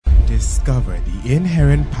discover the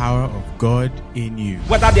inherent power of God in you.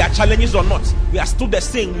 Whether there are challenges or not, we are still the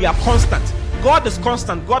same. We are constant. God is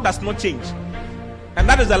constant. God does not change. And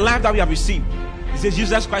that is the life that we have received. He says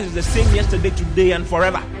Jesus Christ is the same yesterday, today, and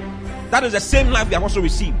forever. That is the same life we have also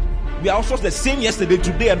received. We are also the same yesterday,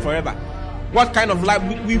 today, and forever. What kind of life?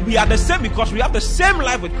 We are the same because we have the same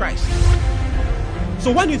life with Christ.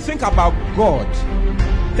 So when you think about God,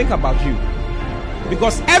 think about you.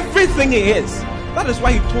 Because everything He is, that is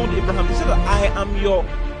why He told Abraham, He said, I am your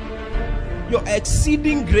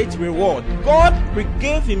exceeding great reward. God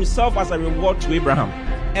gave Himself as a reward to Abraham.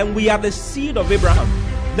 And we are the seed of Abraham.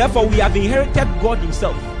 Therefore, we have inherited God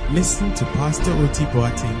Himself. Listen to Pastor Oti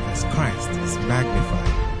Boateng as Christ is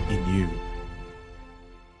magnified in you.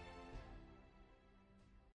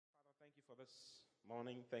 Thank you for this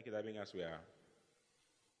morning. Thank you that being as we are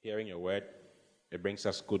hearing your word, it brings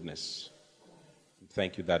us goodness.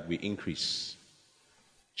 Thank you that we increase,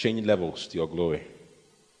 change levels to your glory.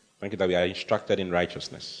 Thank you that we are instructed in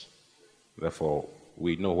righteousness. Therefore,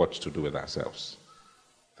 we know what to do with ourselves.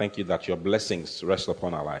 Thank you that your blessings rest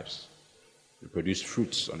upon our lives. We produce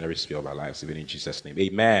fruits on every sphere of our lives, even in Jesus' name.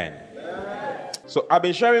 Amen. Amen. So I've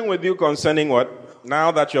been sharing with you concerning what?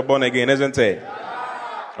 Now that you're born again, isn't it?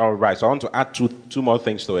 Yeah. All right. So I want to add two more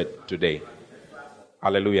things to it today.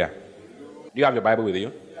 Hallelujah. Do you have your Bible with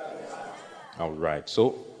you? Yes. All right.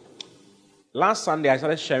 So last Sunday, I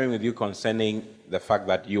started sharing with you concerning the fact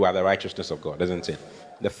that you are the righteousness of God, isn't it?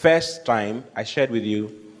 The first time I shared with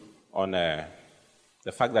you on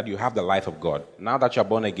the fact that you have the life of God. Now that you're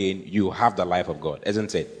born again, you have the life of God,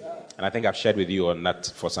 isn't it? And I think I've shared with you on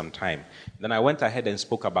that for some time. Then I went ahead and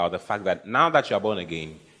spoke about the fact that now that you're born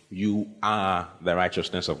again, you are the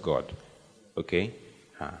righteousness of God. Okay?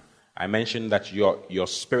 I mentioned that your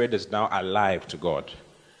spirit is now alive to God,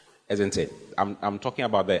 isn't it? I'm talking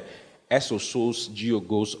about the esosos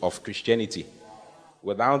geogos of Christianity.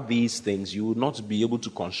 Without these things, you will not be able to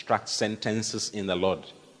construct sentences in the Lord.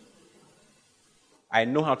 I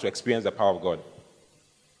know how to experience the power of God.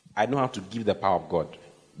 I know how to give the power of God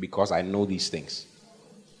because I know these things.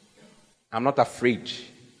 I'm not afraid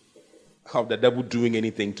of the devil doing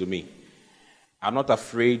anything to me. I'm not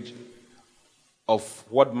afraid of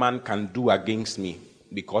what man can do against me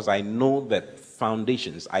because I know the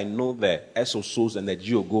foundations. I know the esosos and the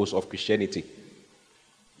geogos of Christianity.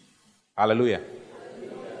 Hallelujah.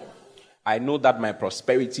 I know that my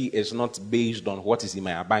prosperity is not based on what is in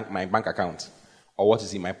my bank account or what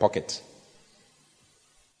is in my pocket.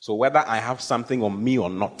 So whether I have something on me or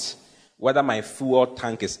not, whether my fuel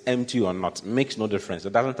tank is empty or not, makes no difference.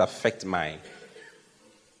 It doesn't affect my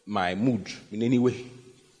mood in any way.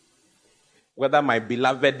 Whether my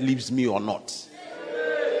beloved leaves me or not,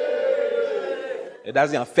 it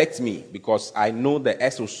doesn't affect me because I know the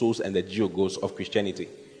esosos and the geogos of Christianity.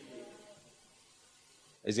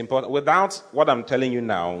 It's important. Without what I'm telling you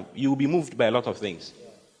now, you will be moved by a lot of things.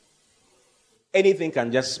 Anything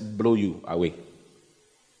can just blow you away.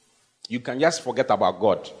 You can just forget about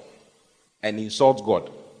God and insult God.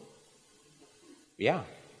 Yeah.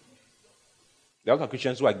 There are a lot of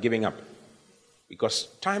Christians who are giving up because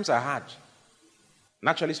times are hard.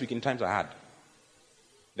 Naturally speaking, times are hard.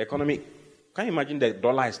 The economy, can you imagine the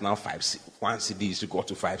dollar is now 1 cedi is equal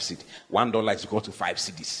to 5 cedi. $1 is equal to 5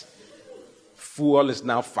 cedis. Fuel is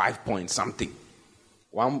now 5 point something.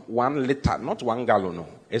 One liter, not 1 gallon, no.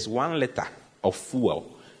 It's 1 liter of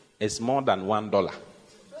fuel. It's more than $1.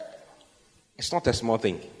 It's not a small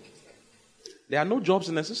thing. There are no jobs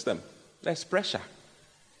in the system. There's pressure.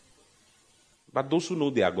 But those who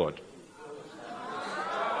know their God.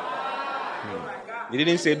 He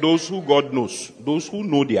didn't say those who God knows. Those who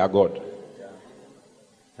know their God.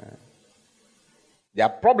 There are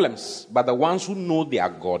problems, but the ones who know their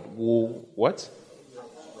God will, what?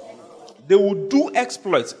 They will do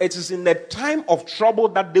exploits. It is in the time of trouble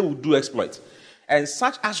that they will do exploits. And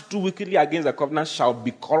such as do wickedly against the covenant shall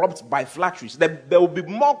be corrupt by flatteries. There will be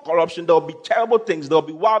more corruption. There will be terrible things. There will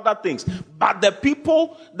be wilder things. But the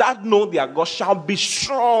people that know their God shall be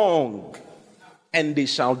strong. And they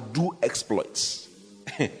shall do exploits.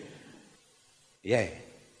 Yeah.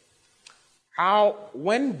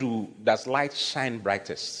 When does light shine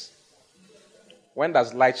brightest? When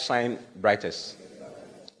does light shine brightest?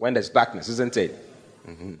 When there's darkness, isn't it?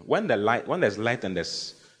 Mm-hmm. When there's light and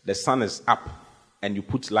the sun is up and you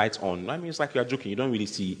put light on, I mean, it's like you're joking. You don't really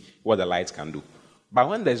see what the light can do. But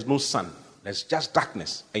when there's no sun, there's just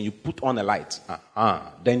darkness, and you put on a light,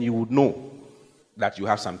 then you would know that you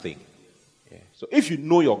have something. Yeah. So if you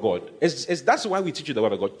know your God, that's why we teach you the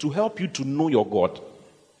word of God, to help you to know your God.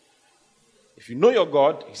 If you know your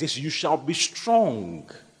God, he says, you shall be strong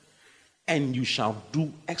and you shall do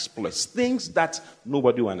exploits, things that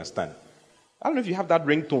nobody will understand. I don't know if you have that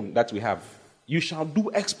ringtone that we have. You shall do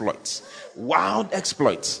exploits, wild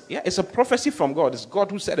exploits. Yeah, it's a prophecy from God. It's God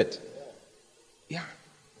who said it. Yeah.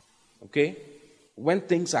 Okay? When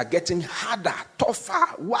things are getting harder,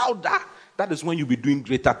 tougher, wilder, that is when you'll be doing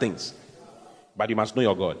greater things. But you must know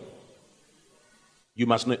your God. You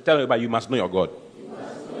must know. Tell everybody, you must know your God. You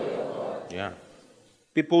must know your God. Yeah.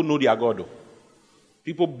 People know their God, though.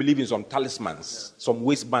 People believe in some talismans, some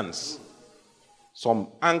waistbands, some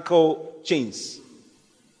ankle chains,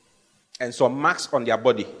 and some marks on their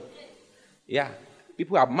body. Yeah.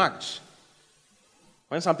 People are marked.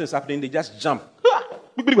 When something is happening, they just jump.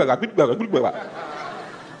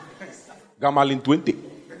 Gamal in 20.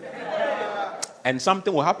 And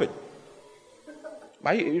something will happen.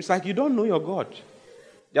 But it's like you don't know your God.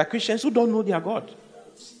 There are Christians who don't know their God.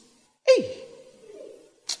 Hey!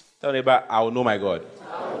 Tell neighbor, I will know my God.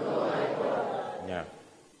 I will know my God. Yeah.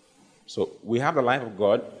 So we have the life of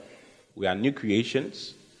God. We are new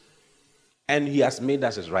creations. And He has made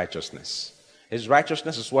us His righteousness. His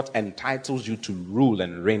righteousness is what entitles you to rule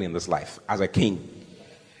and reign in this life as a king.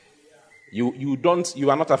 You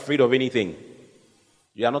are not afraid of anything.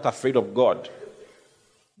 You are not afraid of God.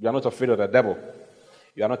 You are not afraid of the devil.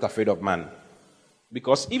 You are not afraid of man.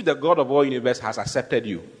 Because if the God of all universe has accepted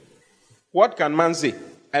you, what can man say?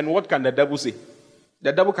 And what can the devil say?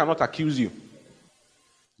 The devil cannot accuse you.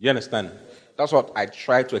 You understand? That's what I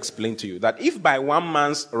try to explain to you. That if by one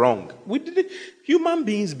man's wrong, human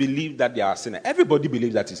beings believe that they are a sinner. Everybody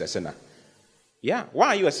believes that he's a sinner. Yeah. Why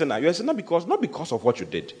are you a sinner? You're a sinner not because of what you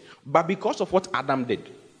did, but because of what Adam did.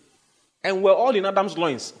 And we're all in Adam's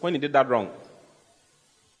loins when he did that wrong.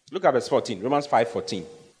 Look at verse 14, Romans 5:14.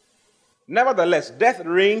 Nevertheless, death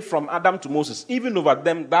reigned from Adam to Moses, even over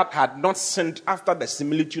them that had not sinned after the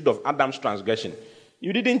similitude of Adam's transgression.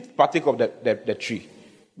 You didn't partake of the tree.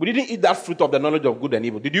 We didn't eat that fruit of the knowledge of good and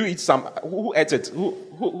evil. Did you eat some? Who ate it?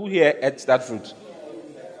 Who here ate that fruit?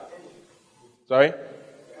 Sorry?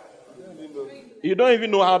 You don't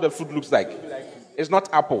even know how the fruit looks like. It's not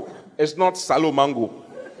apple. It's not salo mango.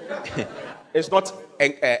 It's not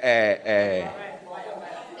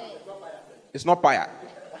it's not paya.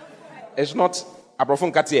 It's not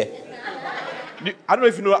abrafon katie. I don't know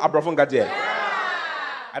if you know abrafon katie.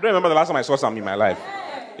 I don't remember the last time I saw some in my life.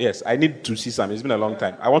 Yes, I need to see some. It's been a long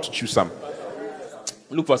time. I want to choose some.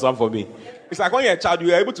 Look for some for me. It's like when you're a child,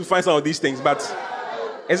 you are able to find some of these things, but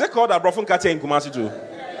is it called abrafon katie in Kumasi too?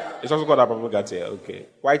 It's also called abrafon katie. Okay.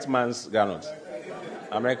 White man's granite.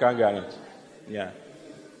 American granite. Yeah.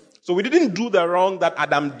 So we didn't do the wrong that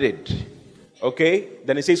Adam did. Okay?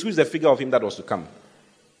 Then it says, who is the figure of him that was to come?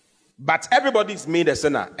 But everybody is made a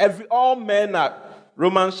sinner. All men are.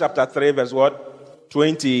 Romans chapter 3 verse what?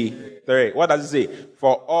 23. What does it say?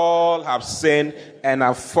 For all have sinned and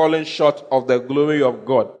have fallen short of the glory of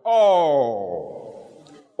God. All.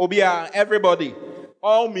 Obia, everybody.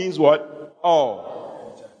 All means what? All.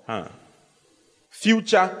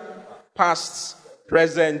 Future, past,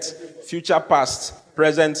 present, future, past,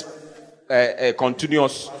 present,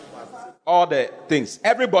 continuous. All the things.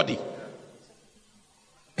 Everybody.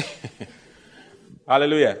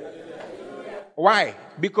 Hallelujah. Why?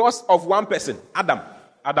 Because of one person, Adam.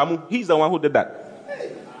 Adamu, he's the one who did that.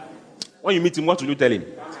 When you meet him, what will you tell him?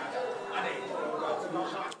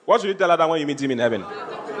 What will you tell Adam when you meet him in heaven?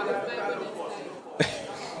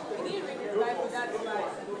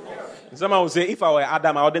 Someone will say, if I were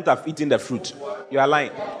Adam, I wouldn't have eaten the fruit. You are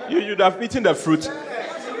lying. You would have eaten the fruit,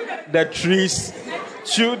 the trees,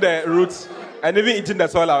 chewed the roots, and even eaten the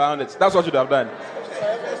soil around it. That's what you would have done.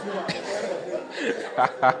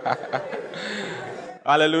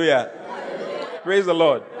 Hallelujah. Praise the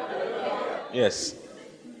Lord. Yes.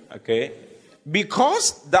 Okay.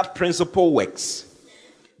 Because that principle works,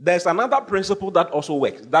 there's another principle that also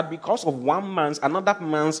works. That because of another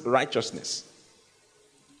man's righteousness,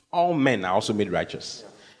 all men are also made righteous.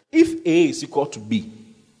 If A is equal to B,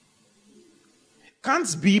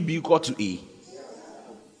 can't B be equal to A?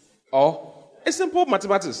 Or it's simple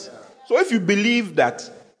mathematics. So if you believe that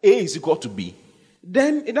A is equal to B,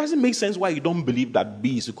 then it doesn't make sense why you don't believe that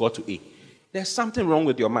B is equal to A. There's something wrong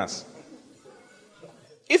with your math.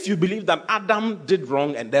 If you believe that Adam did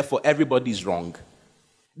wrong and therefore everybody is wrong,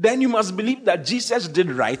 then you must believe that Jesus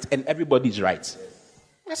did right and everybody is right.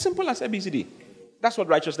 As simple as ABCD. That's what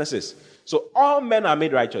righteousness is. So all men are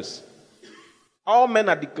made righteous. All men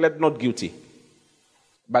are declared not guilty.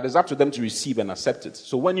 But it's up to them to receive and accept it.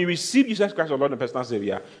 So when you receive Jesus Christ, our Lord and personal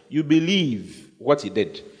Savior, you believe what He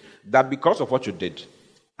did. That because of what you did,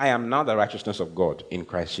 I am now the righteousness of God in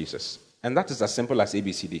Christ Jesus. And that is as simple as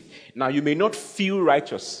ABCD. Now, you may not feel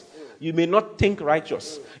righteous, You may not think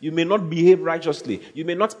righteous. You may not behave righteously. You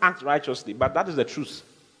may not act righteously, but that is the truth.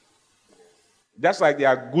 Just like there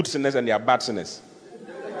are good sinners and there are bad sinners.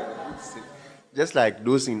 Just like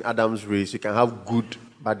those in Adam's race, you can have good,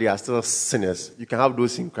 but they are still sinners. You can have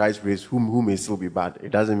those in Christ's race who may still be bad. It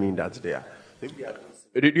doesn't mean that they are.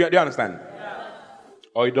 Do you understand?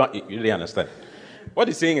 Or you really understand? What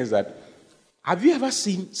he's saying is that, have you ever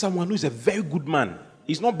seen someone who is a very good man?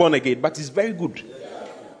 He's not born again, but he's very good.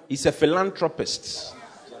 He's a philanthropist.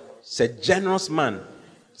 He's a generous man.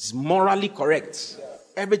 He's morally correct.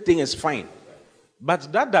 Everything is fine.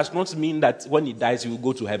 But that does not mean that when he dies, he will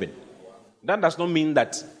go to heaven. That does not mean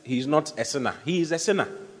that he's not a sinner. He is a sinner,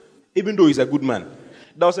 even though he's a good man.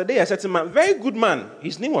 There was a day a certain man, very good man,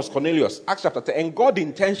 his name was Cornelius, Acts chapter 10, and God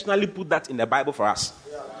intentionally put that in the Bible for us.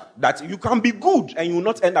 That you can be good and you will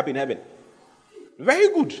not end up in heaven.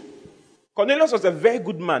 Very good. Cornelius was a very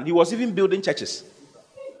good man. He was even building churches.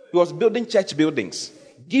 He was building church buildings,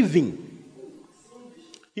 giving.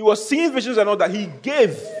 He was seeing visions and all that. He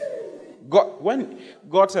gave. God, when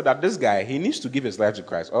God said that this guy, he needs to give his life to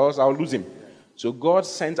Christ, or else I'll lose him. So God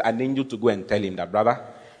sent an angel to go and tell him that, brother,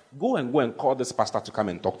 go and call this pastor to come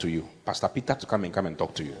and talk to you. Pastor Peter to come and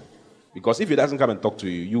talk to you. Because if he doesn't come and talk to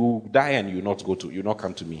you, you die and you not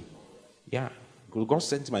come to me. Yeah. God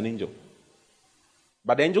sent him an angel.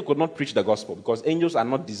 But the angel could not preach the gospel because angels are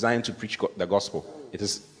not designed to preach the gospel. It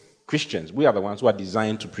is Christians. We are the ones who are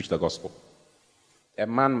designed to preach the gospel. A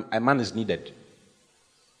man is needed.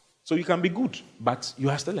 So you can be good, but you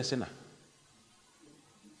are still a sinner.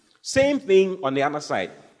 Same thing on the other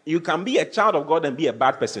side. You can be a child of God and be a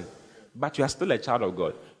bad person, but you are still a child of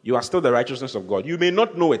God. You are still the righteousness of God. You may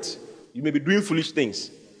not know it. You may be doing foolish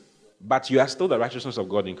things, but you are still the righteousness of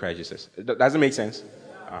God in Christ Jesus. Does it make sense?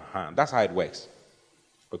 That's how it works.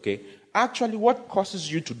 Okay? Actually, what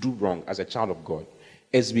causes you to do wrong as a child of God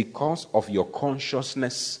is because of your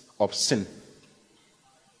consciousness of sin.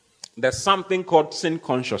 There's something called sin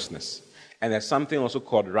consciousness, and there's something also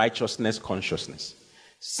called righteousness consciousness.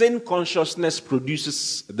 Sin consciousness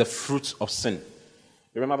produces the fruits of sin.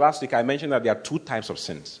 Remember last week I mentioned that there are two types of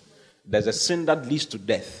sins. There's a sin that leads to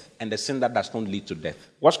death, and the sin that does not lead to death.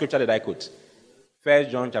 What scripture did I quote? 1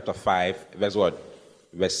 John chapter 5, verse what?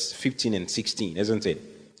 Verse 15 and 16, isn't it?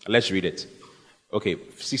 Let's read it. Okay,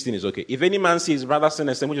 16 is okay. If any man sees his brother sin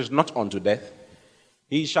a sin which is not unto death,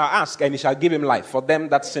 he shall ask, and he shall give him life for them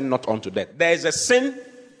that sin not unto death. There is a sin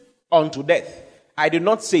unto death. I did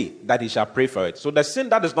not say that he shall pray for it. So the sin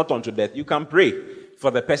that is not unto death, you can pray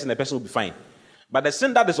for the person will be fine. But the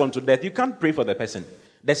sin that is unto death, you can't pray for the person.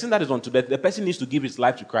 The sin that is unto death, the person needs to give his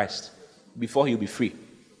life to Christ before he'll be free. Do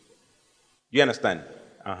you understand?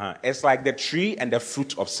 It's like the tree and the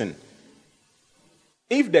fruit of sin.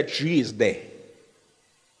 If the tree is there,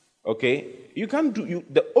 okay, you can't do.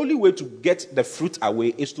 The only way to get the fruit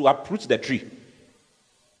away is to uproot the tree.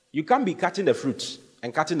 You can't be cutting the fruits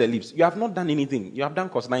and cutting the leaves. You have not done anything. You have done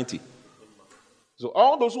cause 90. So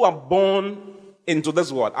all those who are born into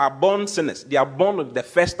this world are born sinners. They are born with the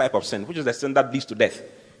first type of sin, which is the sin that leads to death.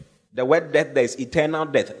 The word death there is eternal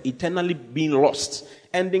death, eternally being lost,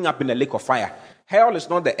 ending up in a lake of fire. Hell is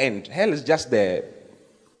not the end. Hell is just the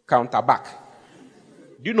counterback.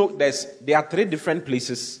 Do you know there are 3 different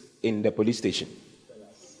places in the police station?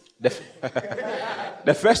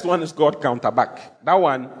 The first one is called counterback. That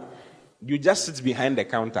one, you just sit behind the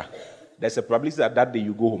counter. There's a probability that day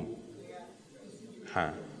you go home.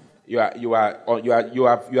 You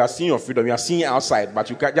are seeing your freedom. You are seeing outside, but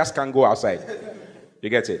you just can't go outside. You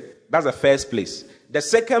get it? That's the first place. The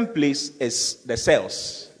second place is the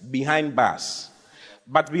cells behind bars.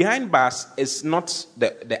 But behind bars is not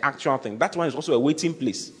the actual thing. That one is also a waiting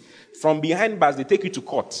place. From behind bars, they take you to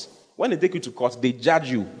court. When they take you to court, they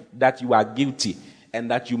judge you that you are guilty and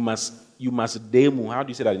that you must demo. How do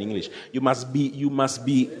you say that in English? You must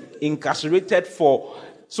be incarcerated for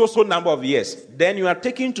so number of years. Then you are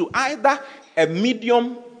taken to either a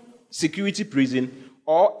medium security prison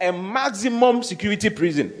or a maximum security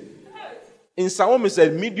prison. In Saom, it's a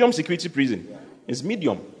medium security prison. It's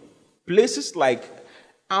medium. Places like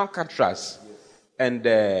Alcatraz and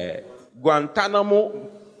Guantanamo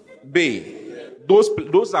Bay,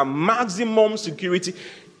 those are maximum security.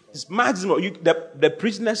 It's maximum. The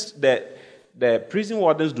prisoners, the prison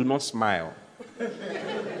wardens do not smile.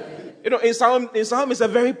 You know, in Saom it's a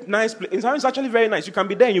very nice place. In Saom it's actually very nice. You can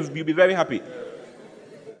be there and you'll be very happy.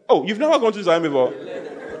 Oh, you've never gone to Saom before?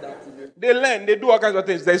 They learn, they do all kinds of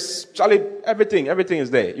things. There's everything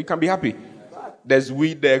is there. You can be happy. There's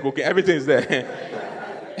weed there, cooking, everything is there.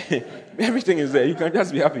 Everything is there. You can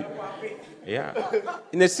just be happy. Yeah.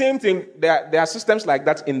 In the same thing, there are systems like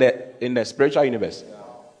that in the spiritual universe.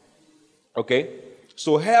 Okay?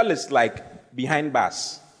 So hell is like behind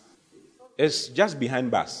bars. It's just behind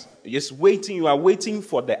bars. It's waiting. You are waiting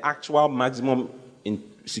for the actual maximum in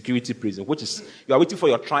security prison, which is, you are waiting for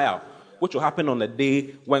your trial, which will happen on the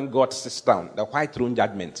day when God sits down, the white throne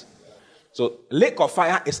judgment. So lake of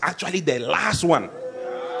fire is actually the last one.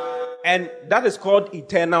 And that is called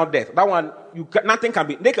eternal death. That one, nothing can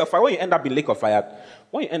be. Lake of fire, when you end up in lake of fire,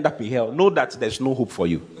 when you end up in hell, know that there's no hope for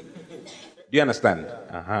you. Do you understand?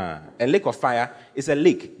 A lake of fire is a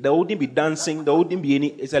lake. There wouldn't be dancing. There wouldn't be any.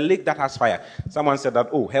 It's a lake that has fire. Someone said that,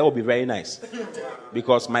 oh, hell will be very nice.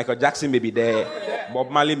 Because Michael Jackson may be there. Bob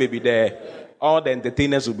Marley may be there. All the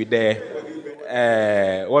entertainers will be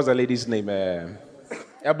there. What's the lady's name?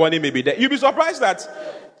 Ebony may be there. You'll be surprised that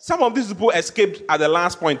some of these people escaped at the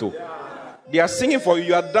last point. Oh. They are singing for you.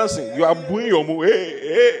 You are dancing. You are booing your move.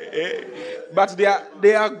 Hey. But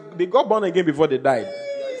they got born again before they died.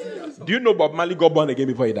 Do you know Bob Marley got born again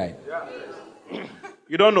before he died?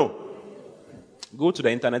 You don't know? Go to the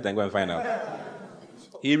internet and go and find out.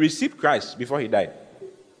 He received Christ before he died.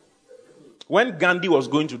 When Gandhi was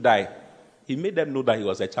going to die, he made them know that he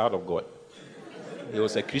was a child of God. He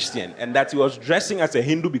was a Christian. And that he was dressing as a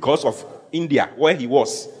Hindu because of India, where he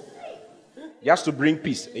was. Just to bring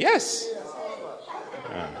peace. Yes.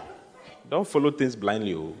 Don't follow things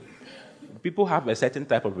blindly. Oh. People have a certain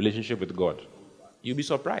type of relationship with God. You'll be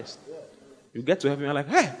surprised. You get to heaven, you're like,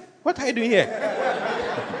 hey, what are you doing here?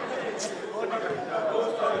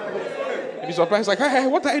 You'll be surprised, like, hey,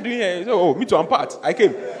 what are you doing here? Oh, me too, I'm part. I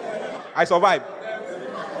came. I survived.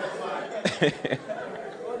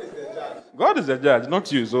 God is the judge,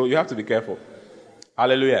 not you, so you have to be careful.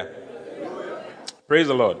 Hallelujah. Praise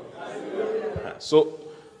the Lord. So,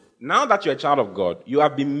 now that you're a child of God, you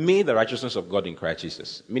have been made the righteousness of God in Christ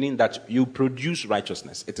Jesus, meaning that you produce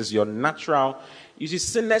righteousness. It is your natural. You see,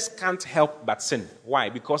 sinners can't help but sin. Why?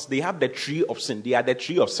 Because they have the tree of sin. They are the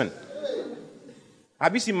tree of sin.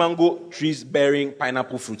 Have you seen mango trees bearing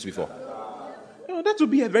pineapple fruits before? You know, that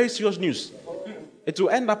would be a very serious news. It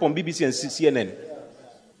will end up on BBC and CNN.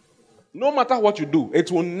 No matter what you do,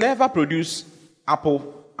 it will never produce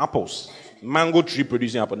apples. Mango tree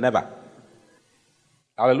producing apple, never.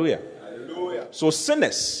 Hallelujah. Hallelujah. So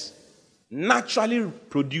sinners naturally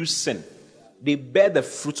produce sin. They bear the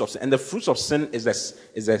fruits of sin. And the fruits of sin is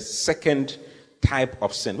a second type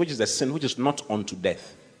of sin, which is a sin which is not unto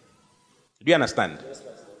death. Do you understand? Yes,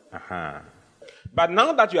 But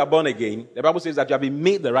now that you are born again, the Bible says that you have been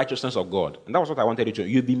made the righteousness of God. And that was what I wanted you to know.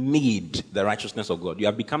 You've been made the righteousness of God. You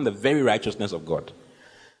have become the very righteousness of God.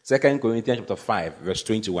 2 Corinthians chapter 5, verse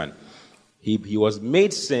 21. He was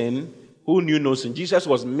made sin who knew no sin. Jesus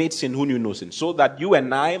was made sin who knew no sin. So that you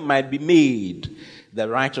and I might be made the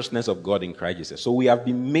righteousness of God in Christ Jesus. So we have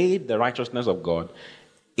been made the righteousness of God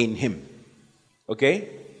in Him. Okay?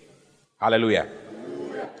 Hallelujah.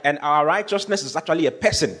 And our righteousness is actually a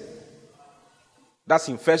person. That's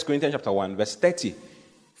in 1 Corinthians chapter 1, verse 30.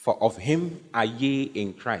 For of Him are ye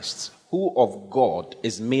in Christ, who of God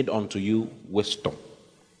is made unto you wisdom.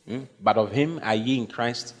 But of Him are ye in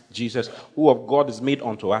Christ Jesus, who of God is made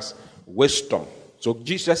unto us wisdom. So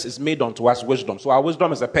Jesus is made unto us wisdom. So our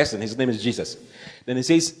wisdom is a person. His name is Jesus. Then he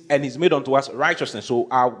says, and He's made unto us righteousness. So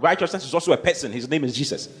our righteousness is also a person. His name is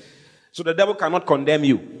Jesus. So the devil cannot condemn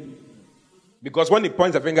you. Because when he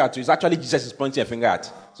points a finger at you, it's actually Jesus is pointing a finger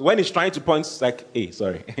at. So when he's trying to point, it's like, hey,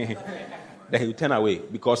 sorry. Then he'll turn away.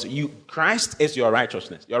 Because Christ is your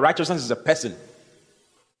righteousness. Your righteousness is a person.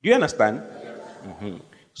 Do you understand? Mm-hmm.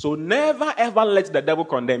 So never ever let the devil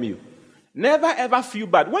condemn you. Never ever feel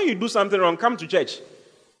bad. When you do something wrong, come to church.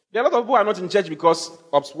 There are a lot of people who are not in church because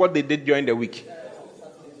of what they did during the week.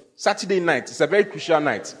 Saturday night, it's a very crucial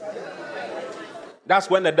night. That's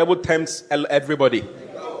when the devil tempts everybody.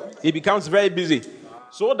 He becomes very busy.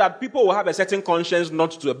 So that people will have a certain conscience,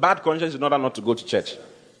 a bad conscience in order not to go to church.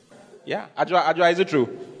 Yeah, Adjoa, is it true?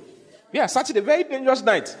 Yeah, Saturday, very dangerous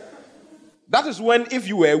night. That is when, if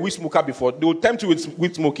you were a weed smoker before, they will tempt you with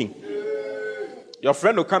weed smoking. Your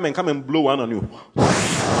friend will come and blow one on you.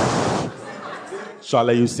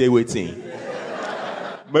 Shall you say waiting?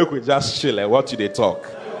 Make we just chill. What do they talk?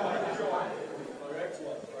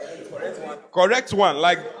 Correct one,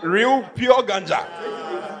 like real pure ganja.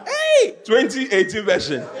 Hey, 2018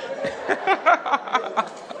 version.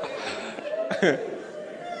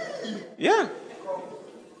 Yeah.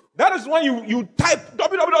 That is when you type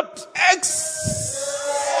www.x.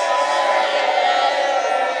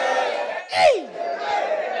 Hey.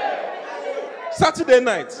 Saturday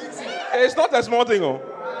night. It's not a small thing, oh.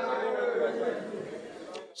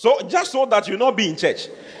 So just so that you not be in church.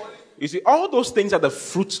 You see, all those things are the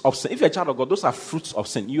fruits of sin. If you're a child of God, those are fruits of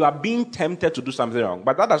sin. You are being tempted to do something wrong,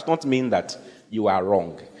 but that does not mean that you are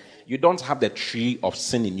wrong. You don't have the tree of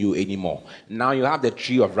sin in you anymore. Now you have the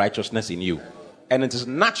tree of righteousness in you. And it is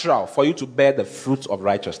natural for you to bear the fruits of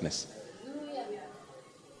righteousness.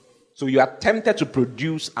 So you are tempted to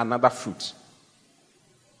produce another fruit.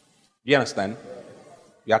 Do you understand?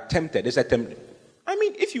 You are tempted. It's a tempted. I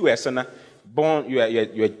mean, if you were a sinner, born,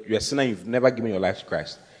 you're a sinner, you've never given your life to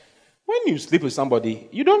Christ. When you sleep with somebody,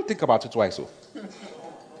 you don't think about it twice.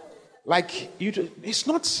 Like, it's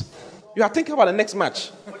not, you are thinking about the next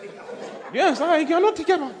match. Yes, you're not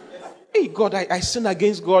thinking about, hey, God, I sinned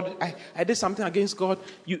against God. I did something against God.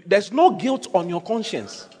 There's no guilt on your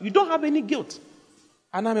conscience. You don't have any guilt.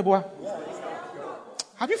 Anameboa.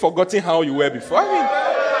 Have you forgotten how you were before? I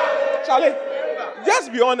mean, Charlie,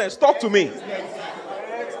 just be honest. Talk to me.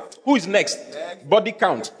 Who is next? Body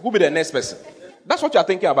count. Who will be the next person? That's what you're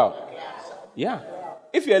thinking about. Yeah.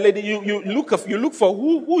 If you're a lady, you look for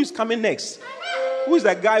who is coming next. Who is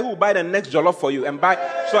the guy who will buy the next jollof for you and buy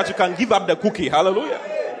so that you can give up the cookie? Hallelujah.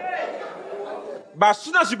 But as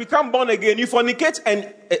soon as you become born again, you fornicate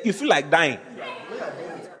and you feel like dying.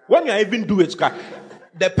 When you even do it,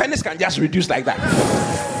 the pennies can just reduce like that.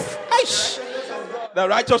 Aish. The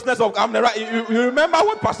righteousness of I'm the right. You remember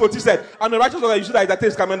what Pastor T said? I'm the righteousness of you see that the thing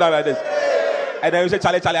is coming down like this. And then you say,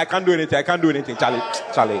 Charlie, I can't do anything.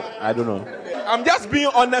 Charlie, I don't know. I'm just being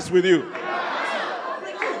honest with you.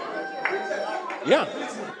 Yeah.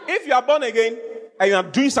 If you are born again and you are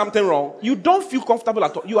doing something wrong, you don't feel comfortable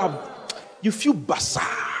at all. You feel basah.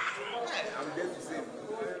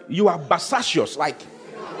 You are basacious, like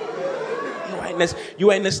you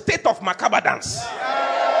are in a state of macabre dance.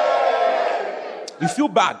 You feel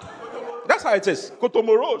bad. That's how it is.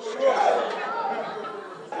 Kotomoros.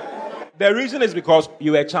 The reason is because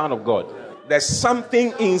you are a child of God. There's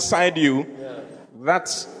something inside you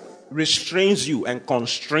that restrains you and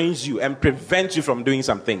constrains you and prevents you from doing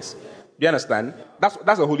some things. Do you understand? That's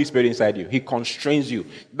the Holy Spirit inside you. He constrains you.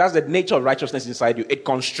 That's the nature of righteousness inside you. It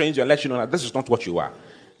constrains you and lets you know that this is not what you are.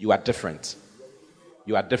 You are different.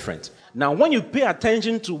 You are different. Now, when you pay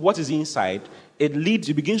attention to what is inside, it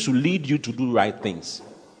begins to lead you to do right things.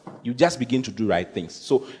 You just begin to do right things.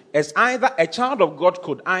 So, as either a child of God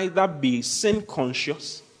could either be sin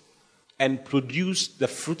conscious and produce the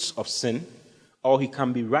fruits of sin, or he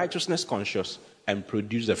can be righteousness conscious and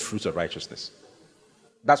produce the fruits of righteousness.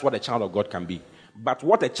 That's what a child of God can be. But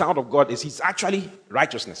what a child of God is, he's actually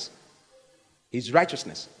righteousness. He's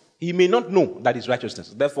righteousness. He may not know that he's righteousness.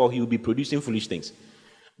 Therefore, he will be producing foolish things.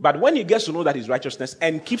 But when he gets to know that he's righteousness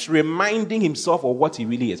and keeps reminding himself of what he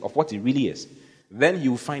really is, then he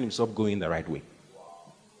will find himself going the right way.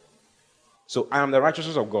 So I am the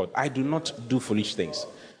righteousness of God. I do not do foolish things.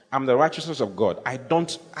 I'm the righteousness of God. I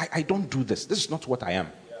don't do this. This is not what I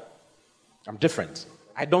am. I'm different.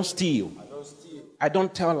 I don't steal. I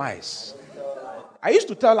don't tell lies. I used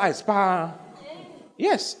to tell lies.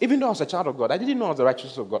 Yes, even though I was a child of God, I didn't know I was the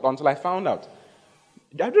righteousness of God until I found out.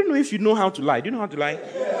 I don't know if you know how to lie. Do you know how to lie?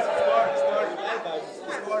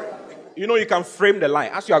 You know you can frame the lie.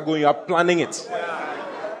 As you are going, you are planning it.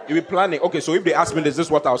 You'll be planning. Okay, so if they ask me, this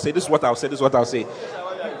is what I'll say, this is what I'll say, this is what I'll say.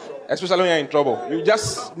 Especially when you're in trouble. You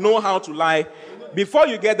just know how to lie. Before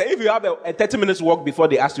you get there, if you have a 30 minutes walk before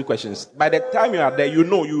they ask you questions, by the time you are there, you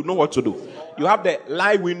know what to do. You have the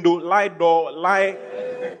lie window, lie door, lie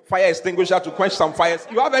fire extinguisher to quench some fires.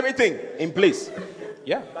 You have everything in place.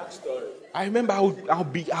 Yeah. I remember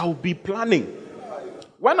I'll be planning.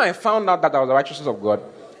 When I found out that I was the righteousness of God,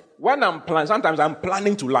 when I'm planning, sometimes I'm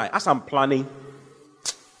planning to lie. As I'm planning,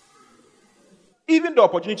 even the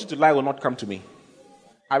opportunity to lie will not come to me.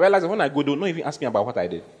 I realized that when I go, they will not even ask me about what I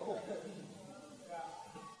did.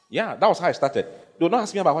 Yeah, that was how I started. They will not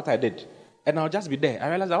ask me about what I did. And I'll just be there. I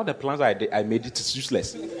realized that all the plans I made, it is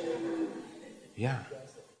useless. Yeah.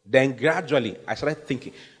 Then gradually, I started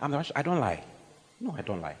thinking, I don't lie. No, I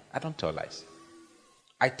don't lie. I don't tell lies.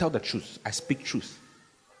 I tell the truth. I speak truth.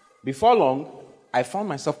 Before long, I found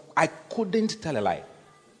myself, I couldn't tell a lie.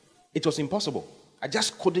 It was impossible. I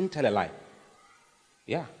just couldn't tell a lie.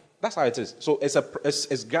 Yeah, that's how it is. So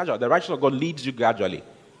it's gradual. The righteousness of God leads you gradually.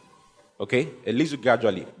 Okay? It leads you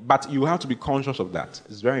gradually. But you have to be conscious of that.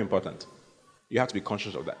 It's very important. You have to be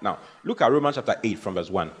conscious of that. Now, look at Romans chapter 8 from verse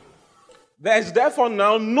 1. There is therefore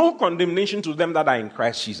now no condemnation to them that are in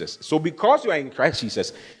Christ Jesus. So because you are in Christ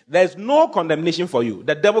Jesus, there is no condemnation for you.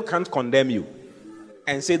 The devil can't condemn you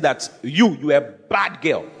and say that you're a bad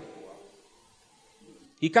girl.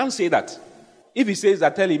 He can't say that. If he says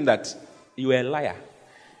that, tell him that you are a liar.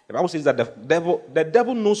 The Bible says that the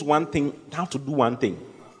devil knows one thing, how to do one thing,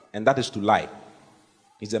 and that is to lie.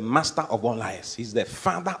 He's the master of all lies. He's the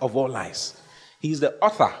father of all lies. He's the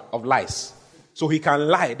author of lies. So he can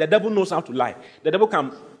lie. The devil knows how to lie. The devil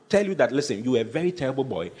can tell you that, listen, you're a very terrible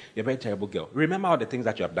boy, you're a very terrible girl. Remember all the things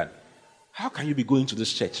that you have done. How can you be going to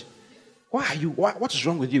this church? Why are you? What is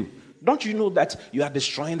wrong with you? Don't you know that you are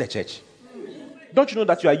destroying the church? Don't you know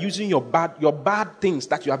that you are using your bad things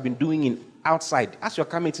that you have been doing outside? As you're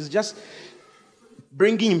coming, it's just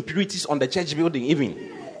bringing impurities on the church building,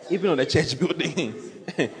 even on the church building.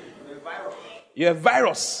 You're a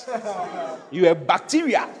virus. You're a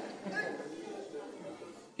bacteria.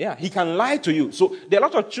 Yeah, he can lie to you. So there are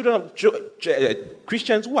a lot of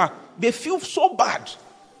Christians they feel so bad.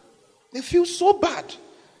 They feel so bad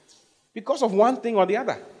because of one thing or the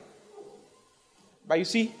other. But you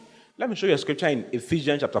see, let me show you a scripture in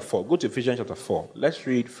Ephesians chapter 4. Go to Ephesians chapter 4. Let's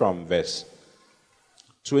read from verse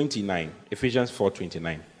 29. Ephesians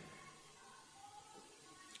 4:29.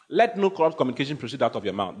 Let no corrupt communication proceed out of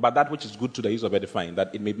your mouth, but that which is good to the use of edifying,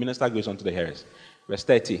 that it may minister grace unto the hearers. Verse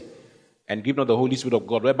 30. And give not the Holy Spirit of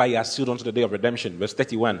God, whereby ye are sealed unto the day of redemption. Verse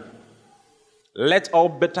 31. Let all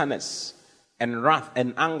bitterness and wrath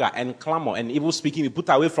and anger and clamor and evil speaking be put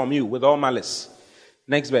away from you with all malice.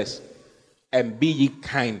 Next verse. And be ye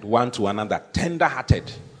kind one to another,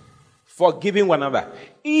 tender-hearted, forgiving one another,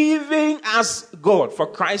 even as God, for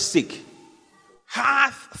Christ's sake,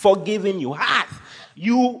 hath forgiven you.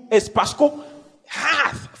 You, as Pasco,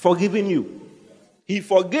 hath forgiven you. He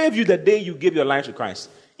forgave you the day you gave your life to Christ.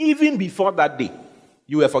 Even before that day,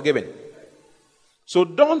 you were forgiven. So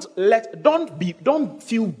don't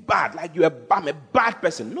feel bad like I'm a bad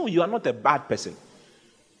person. No, you are not a bad person.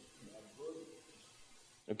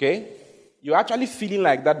 Okay? You're actually feeling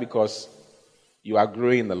like that because you are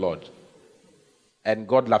growing in the Lord. And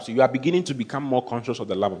God loves you. You are beginning to become more conscious of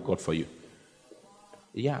the love of God for you.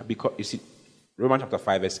 Yeah, because you see, Romans chapter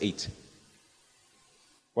 5 verse 8.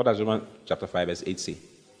 What does Romans chapter 5 verse 8 say?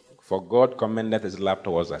 For God commendeth his love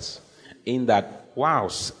towards us, in that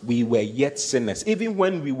whilst we were yet sinners, even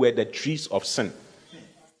when we were the trees of sin,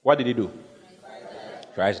 what did he do?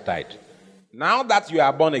 Christ died. Now that you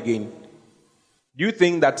are born again, do you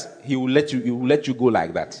think that he will let you go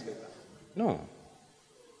like that? No.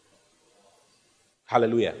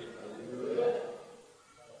 Hallelujah.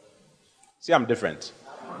 Say, I'm different.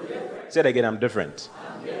 Say it again, I'm different.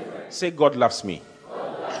 Say, God loves me.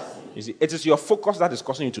 You see, it is your focus that is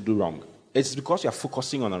causing you to do wrong. It's because you are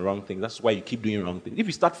focusing on the wrong thing. That's why you keep doing wrong things. If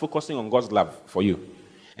you start focusing on God's love for you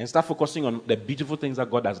and start focusing on the beautiful things that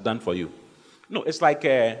God has done for you. No, it's like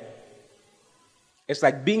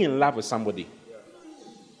being in love with somebody.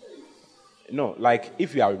 No, like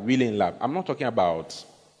if you are really in love. I'm not talking about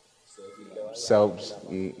selves.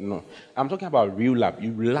 No. I'm talking about real love.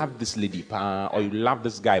 You love this lady, or you love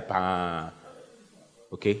this guy,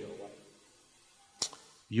 okay?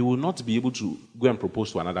 You will not be able to go and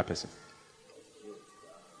propose to another person.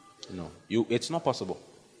 No, it's not possible.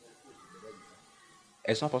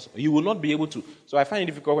 It's not possible. You will not be able to. So I find it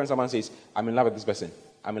difficult when someone says, I'm in love with this person.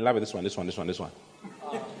 I'm in love with this one.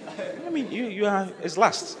 I mean, you are, it's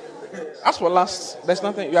lust. As for lust, there's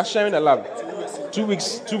nothing. You are sharing the love. 2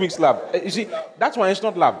 weeks love. You see, that's why it's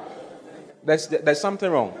not love. There's something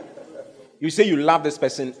wrong. You say you love this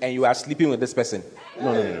person and you are sleeping with this person.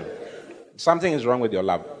 No. Something is wrong with your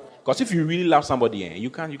love. Because if you really love somebody, you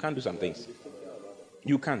can't do some things.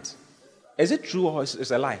 You can't. Is it true or is it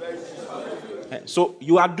a lie? So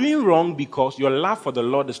you are doing wrong because your love for the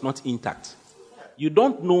Lord is not intact. You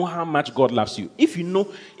don't know how much God loves you. If you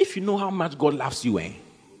know how much God loves you,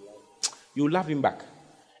 you love him back.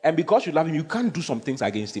 And because you love him, you can't do some things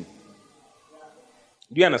against him.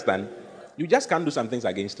 Do you understand? You just can't do some things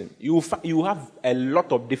against him. You have a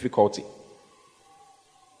lot of difficulty.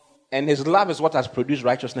 And his love is what has produced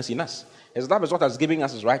righteousness in us. His love is what has given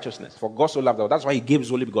us his righteousness. For God so loved the world. That's why he gave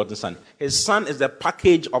his only begotten Son. His Son is the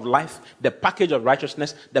package of life, the package of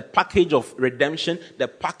righteousness, the package of redemption, the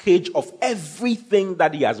package of everything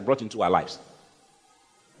that he has brought into our lives.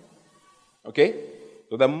 Okay?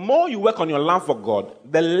 So the more you work on your love for God,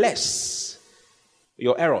 the less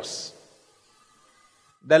your errors.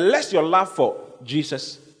 The less your love for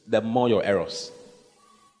Jesus, the more your errors.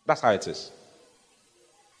 That's how it is.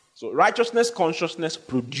 So righteousness, consciousness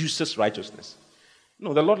produces righteousness.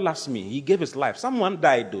 No, the Lord loves me. He gave his life. Someone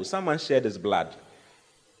died though. Someone shed his blood.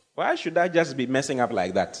 Why should I just be messing up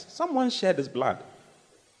like that? Someone shed his blood.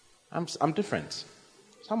 I'm different.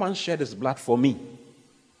 Someone shed his blood for me.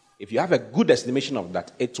 If you have a good estimation of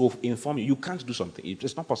that, it will inform you. You can't do something.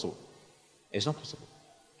 It's not possible. It's not possible.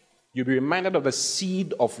 You'll be reminded of the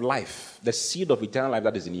seed of life, the seed of eternal life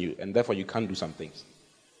that is in you, and therefore you can't do some things.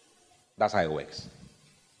 That's how it works.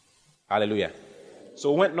 Hallelujah.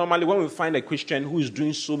 So normally when we find a Christian who is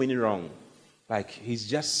doing so many wrong, like he's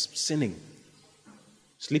just sinning,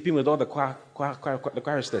 sleeping with all the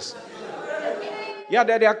choristers. Yeah,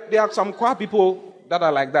 there are some choir people that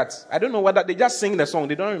are like that. I don't know whether they just sing the song.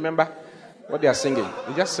 They don't remember what they are singing.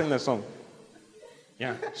 They just sing the song.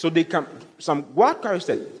 Yeah. So they come, some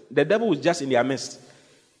choristers, the devil is just in their midst,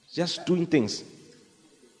 just doing things.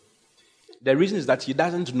 The reason is that he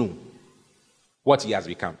doesn't know what he has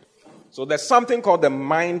become. So there's something called the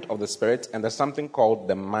mind of the spirit, and there's something called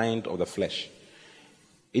the mind of the flesh.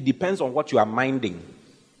 It depends on what you are minding.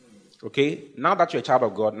 Okay? Now that you're a child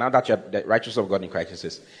of God, now that you're the righteousness of God in Christ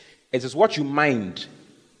Jesus, it is what you mind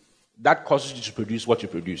that causes you to produce what you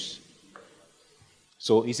produce.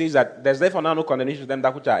 So he says that there's therefore now no condemnation to them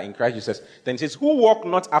that which are in Christ Jesus. Then he says, who walk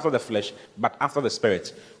not after the flesh, but after the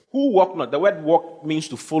spirit. Who walk not? The word walk means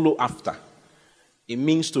to follow after. It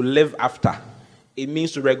means to live after. It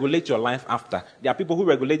means to regulate your life after. There are people who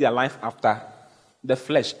regulate their life after the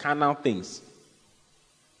flesh, carnal things.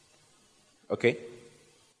 Okay?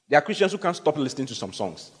 There are Christians who can't stop listening to some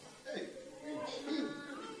songs.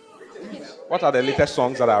 What are the latest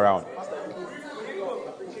songs that are around?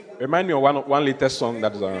 Remind me of one latest song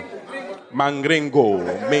that is around. Mangringo,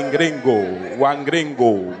 Mingringo,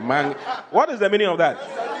 Wangringo, What is the meaning of that?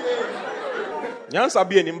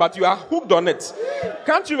 But you are hooked on it.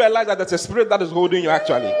 Can't you realize that there's a spirit that is holding you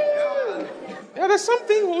actually? Yeah, there's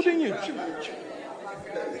something holding you.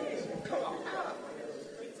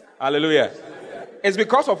 Hallelujah. It's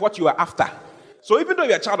because of what you are after. So even though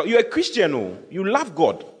you're a child, you're a Christian, you love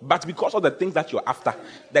God, but because of the things that you're after,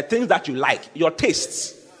 the things that you like, your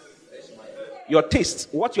tastes,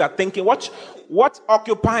 what you are thinking, what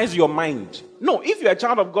occupies your mind. No, if you're a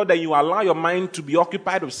child of God, then you allow your mind to be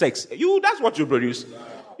occupied with sex. That's what you produce.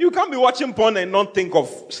 You can't be watching porn and not think of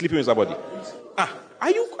sleeping with somebody. Are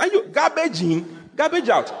you garbage in, garbage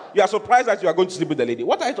out? You are surprised that you are going to sleep with the lady.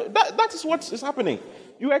 That is what is happening.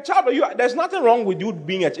 You are a child. There's nothing wrong with you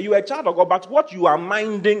being you are a child of God, but what you are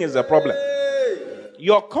minding is a problem.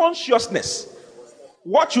 Your consciousness,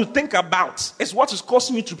 what you think about, is what is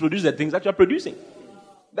causing you to produce the things that you are producing.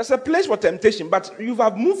 There's a place for temptation, but you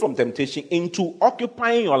have moved from temptation into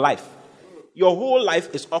occupying your life. Your whole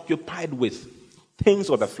life is occupied with things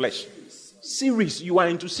of the flesh. Series, you are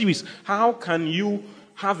into series. How can you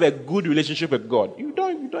have a good relationship with God? You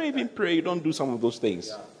don't even pray. You don't do some of those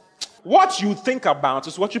things. What you think about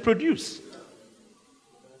is what you produce.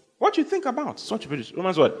 What you think about is what you produce.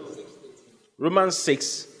 Romans what? Romans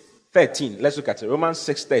 6:13. Let's look at it. Romans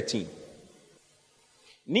 6:13.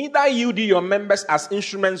 Neither yield ye your members as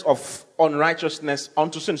instruments of unrighteousness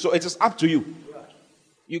unto sin. So it is up to you.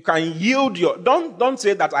 You can yield your... Don't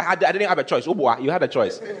say that I didn't have a choice. Oh boy, you had a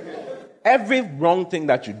choice. Every wrong thing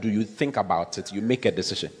that you do, you think about it. You make a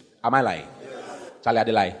decision. Am I lying? Charlie, I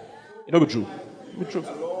lie. It don't be true. Be true.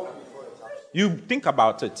 You think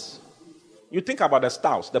about it. You think about the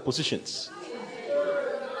styles, the positions.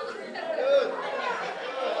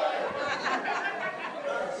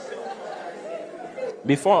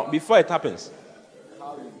 Before it happens.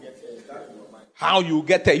 How you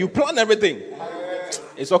get there. You plan everything.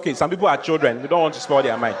 It's okay. Some people are children. We don't want to spoil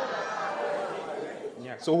their mind.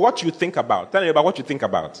 Yeah. So what you think about. Tell me about what you think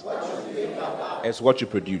about. It's what you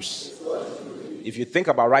produce. If you think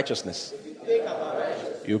about righteousness,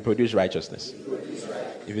 you produce righteousness.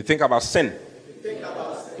 If you think about sin,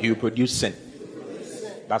 you produce sin.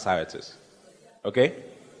 That's how it is. Okay?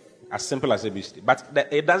 As simple as ABC. But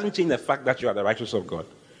it doesn't change the fact that you are the righteousness of God.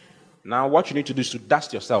 Now, what you need to do is to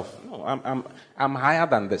dust yourself. No, I'm higher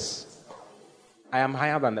than this. I am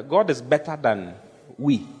higher than that. God is better than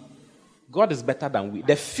we. God is better than we.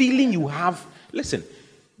 The feeling you have, listen,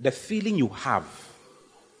 the feeling you have,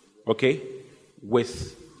 okay,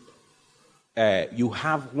 with, you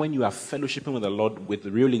have when you are fellowshipping with the Lord with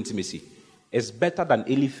real intimacy, is better than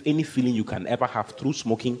any feeling you can ever have through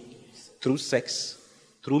smoking, through sex,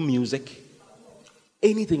 through music,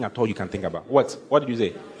 anything at all you can think about. What? What did you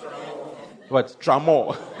say? What?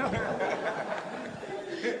 Tramor.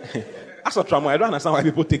 As a tramor, I don't understand why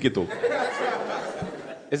people take it though.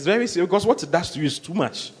 It's very serious because what it does to you is too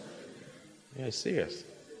much. Yeah, it's serious.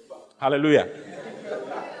 Hallelujah.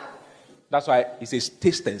 That's why it says,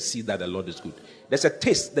 taste and see that the Lord is good. There's a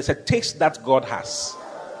taste that God has.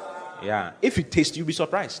 Yeah. If you taste, you'll be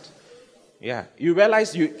surprised. Yeah. You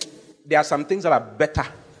realize there are some things that are better.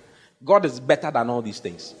 God is better than all these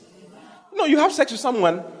things. No, you have sex with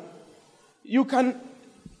someone, you can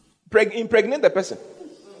impregnate the person.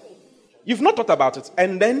 You've not thought about it.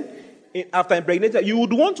 And then, after impregnating, you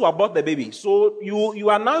would want to abort the baby. So you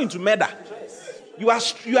are now into murder. You are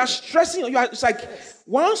stressing. It's like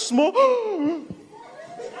one small...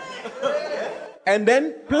 And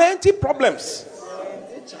then plenty problems.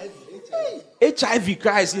 HIV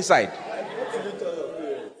cries inside.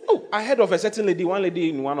 Oh, I heard of a certain lady, one lady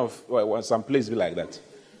in some place be like that.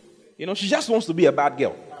 She just wants to be a bad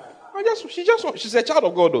girl. She's a child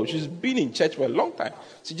of God though. She's been in church for a long time.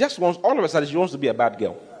 She just wants, all of a sudden, she wants to be a bad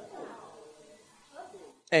girl.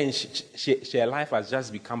 And her life has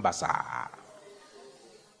just become bazaar.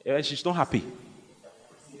 She's not happy.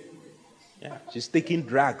 Yeah, she's taking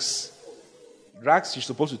drugs. Drugs she's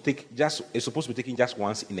supposed to take is supposed to be taken just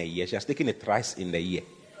once in a year. She has taken it thrice in the year.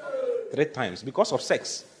 3 times because of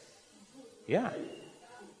sex. Yeah.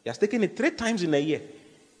 She has taken it 3 times in a year.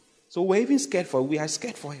 So we are scared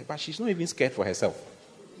for her, but she's not even scared for herself.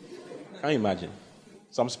 Can you imagine?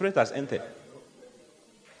 Some spirit has entered.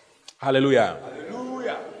 Hallelujah.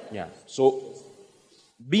 Hallelujah. Yeah. So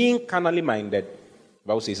being carnally minded, the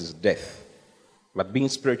Bible says, is death. But being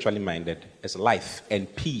spiritually minded is life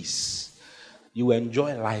and peace. You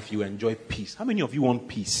enjoy life, you enjoy peace. How many of you want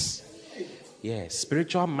peace? Yes,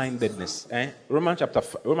 spiritual mindedness. Romans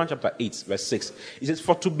chapter 8, verse 6. It says,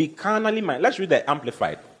 for to be carnally minded. Let's read the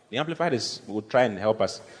Amplified. The Amplified will try and help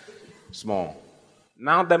us small.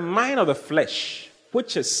 Now the mind of the flesh,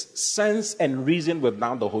 which is sense and reason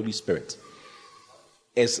without the Holy Spirit,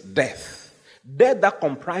 is death. Death that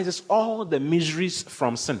comprises all the miseries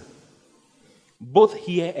from sin, both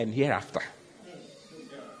here and hereafter.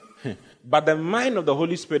 But the mind of the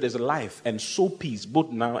Holy Spirit is life and so peace,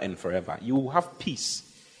 both now and forever. You will have peace.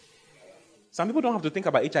 Some people don't have to think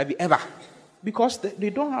about HIV ever because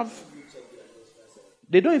they don't have.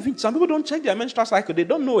 Some people don't check their menstrual cycle. They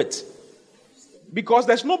don't know it because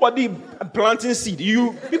there's nobody planting seed.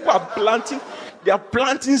 People are planting. They are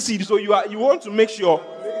planting seed. So you want to make sure.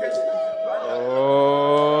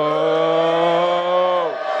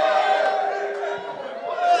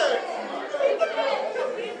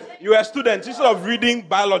 You are a student. Instead of reading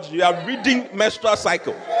biology, you are reading menstrual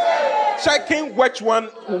cycle. Checking which one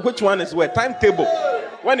is where. Timetable.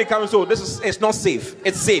 When it comes to it's not safe.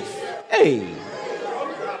 It's safe. Hey.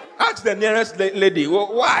 Ask the nearest lady.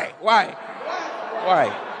 Why?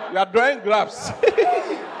 You are drawing graphs.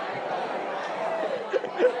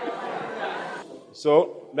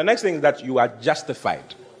 So, the next thing is that you are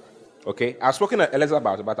justified. Okay? I've spoken a little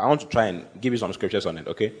about it, but I want to try and give you some scriptures on it.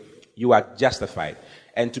 Okay? You are justified.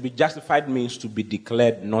 And to be justified means to be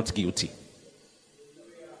declared not guilty.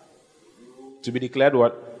 To be declared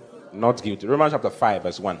what? Not guilty. Romans chapter 5,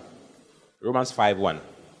 verse 1. Romans 5:1.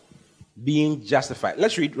 Being justified.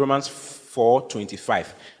 Let's read Romans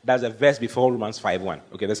 4:25. That's a verse before Romans 5:1.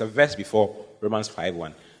 Okay, there's a verse before Romans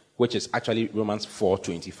 5:1, which is actually Romans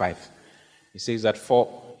 4:25. It says that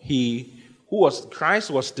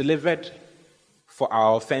Christ was delivered for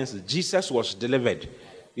our offenses. Jesus was delivered.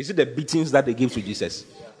 You see the beatings that they gave to Jesus?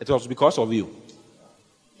 It was because of you.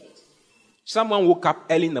 Someone woke up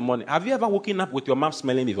early in the morning. Have you ever woken up with your mouth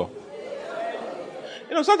smelling before?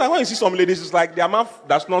 Sometimes when you see some ladies, it's like their mouth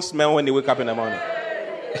does not smell when they wake up in the morning.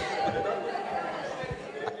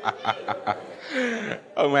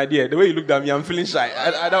 Oh my dear, the way you looked at me, I'm feeling shy.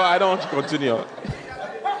 I don't want to continue.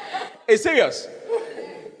 It's serious.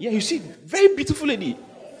 Yeah, you see, very beautiful lady.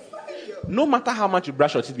 No matter how much you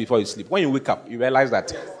brush your teeth before you sleep, when you wake up, you realize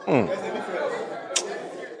that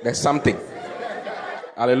there's something.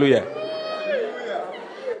 Hallelujah.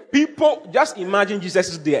 People, just imagine Jesus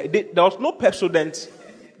is there. There was no Pepsodent.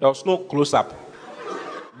 There was no close-up.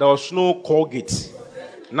 There was no Colgate.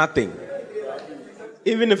 Nothing.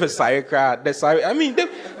 Even if it's Sayaka,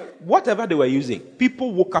 whatever they were using,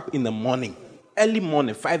 people woke up in the morning, early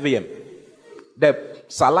morning, 5 a.m. The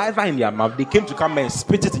saliva in their mouth, they came to come and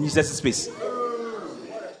spit it in Jesus' face.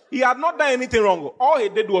 He had not done anything wrong. All he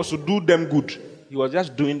did was to do them good. He was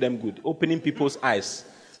just doing them good, opening people's eyes,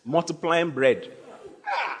 multiplying bread,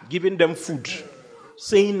 giving them food,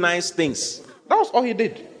 saying nice things. That was all he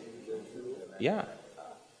did. Yeah.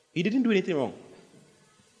 He didn't do anything wrong.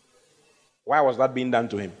 Why was that being done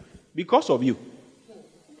to him? Because of you.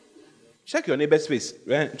 Check your neighbor's face.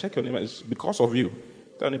 Check your neighbor. It's because of you.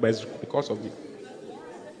 Tell your neighbor it's because of you.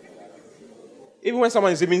 Even when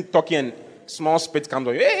someone is even talking and small spit comes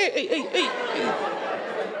on you. Hey.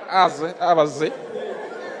 I was say.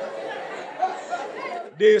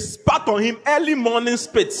 They spat on him early morning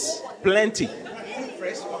spits. Plenty.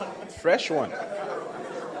 Fresh one.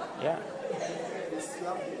 Yeah.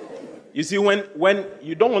 You see, when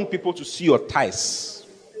you don't want people to see your thighs,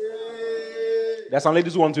 there are some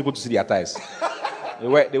ladies who want people to see their thighs. They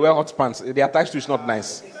wear hot pants. Their thighs too is not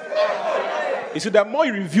nice. You see, the more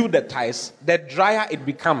you review the thighs, the drier it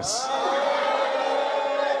becomes.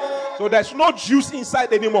 So there's no juice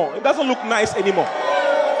inside anymore. It doesn't look nice anymore.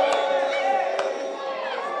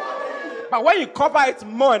 But when you cover it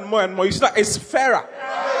more and more and more, you see that it's fairer,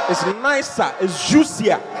 it's nicer, it's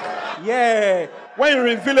juicier. Yeah. When you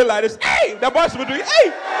reveal it like this, hey, the boys will do it. Hey.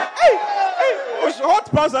 With hot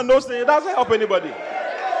pants and those things, it doesn't help anybody.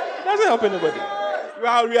 It doesn't help anybody.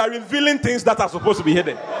 We are revealing things that are supposed to be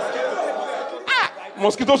hidden.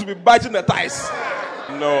 Mosquitoes will be biting the thighs.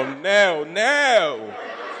 No.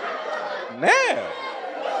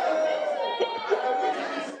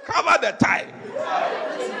 Cover the thigh.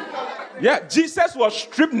 Yeah, Jesus was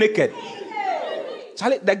stripped naked.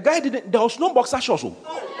 Charlie, the guy didn't. There was no boxer shorts.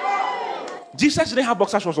 Jesus didn't have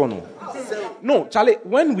boxer shorts on. No, Charlie.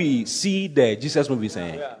 When we see the Jesus movies,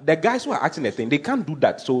 the guys who are acting the thing, they can't do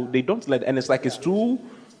that. So they don't let. And it's like it's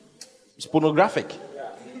pornographic.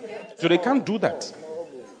 So they can't do that.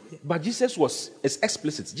 But Jesus it's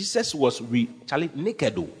explicit. Jesus was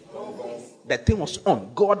naked though. The thing was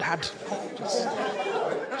on. God had.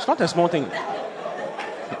 It's not a small thing.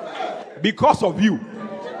 Because of you.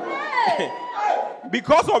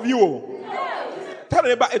 Because of you. Tell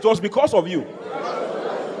me about it. Was because of you.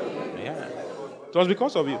 Yeah. It was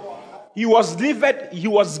because of you. He was delivered,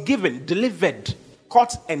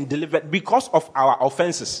 caught and delivered because of our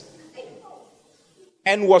offenses.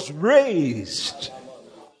 And was raised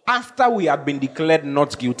after we had been declared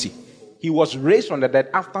not guilty. He was raised from the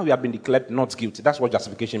dead after we had been declared not guilty. That's what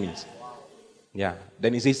justification means. Yeah.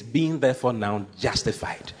 Then he says, being therefore now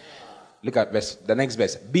justified. Look at the next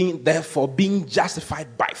verse. Being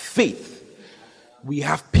justified by faith, we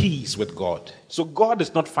have peace with God. So God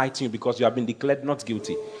is not fighting you because you have been declared not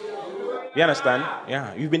guilty. You understand?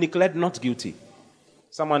 Yeah. You've been declared not guilty.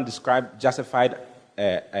 Someone described justified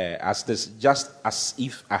as this, just as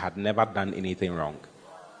if I had never done anything wrong.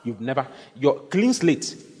 You're clean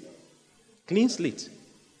slate. Clean slate.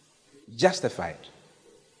 Justified.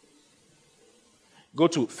 Go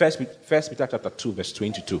to 1 Peter chapter 2, verse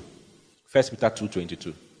 22. 1 Peter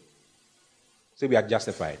 2:22. Say we are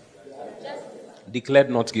justified. Declared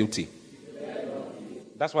not guilty.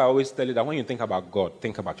 That's why I always tell you that when you think about God,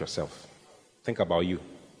 think about yourself. Think about you.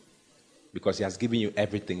 Because He has given you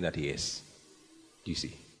everything that He is. Do you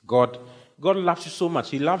see? God loves you so much.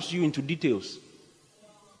 He loves you into details.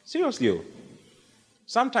 Seriously.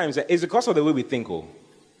 Sometimes it's because of the way we think.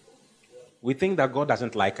 We think that God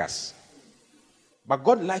doesn't like us. But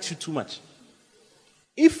God likes you too much.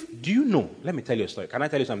 Do you know? Let me tell you a story. Can I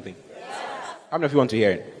tell you something? How many of you want to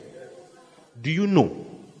hear it? Do you know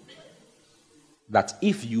that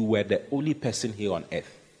if you were the only person here on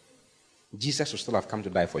earth, Jesus would still have come to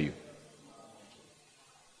die for you?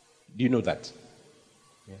 Do you know that?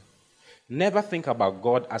 Yeah. Never think about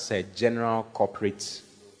God as a general corporate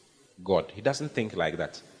God. He doesn't think like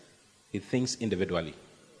that. He thinks individually.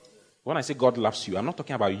 When I say God loves you, I'm not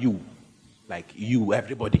talking about you. Like you,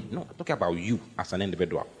 everybody. No, I'm talking about you as an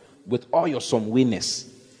individual. With all your somewayness.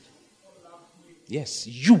 Yes,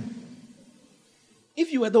 you.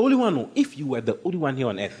 If you were the only one here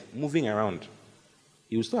on earth, moving around,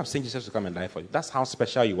 He would still have sent Jesus to come and die for you. That's how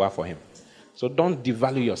special you are for Him. So don't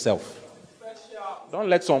devalue yourself. Don't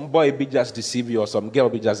let some boy be just deceive you or some girl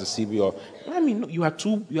be just deceive you. You are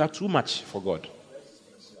too much for God.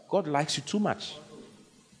 God likes you too much.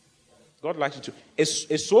 God likes you too.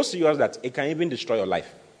 It's so serious that it can even destroy your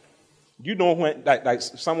life. Do you know when like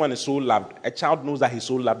someone is so loved, a child knows that he's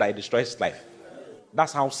so loved that it destroys his life?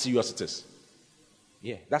 That's how serious it is.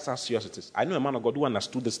 Yeah, that's how serious it is. I know a man of God who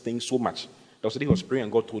understood this thing so much. There was a day he was praying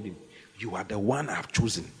and God told him, you are the one I've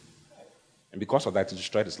chosen. And because of that, it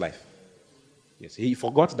destroyed his life. Yes, he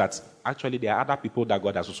forgot that actually there are other people that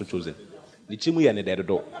God has also chosen.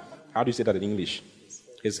 How do you say that in English?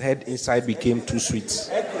 His head inside became too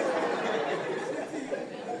sweet.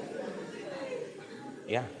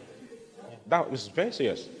 Yeah. That was very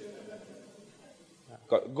serious.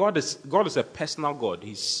 God is a personal God.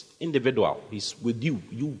 He's individual. He's with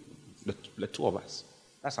you, the two of us.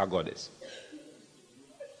 That's how God is.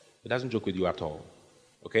 He doesn't joke with you at all.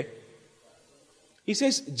 Okay? He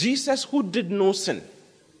says, Jesus who did no sin.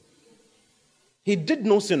 He did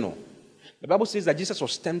no sin. No. The Bible says that Jesus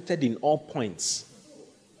was tempted in all points.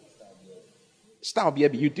 Stop,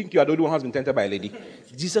 baby. You think you are the only one who has been tempted by a lady?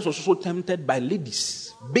 Jesus was also tempted by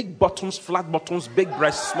ladies. Big bottoms, flat bottoms, big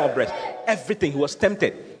breasts, small breasts. Everything. He was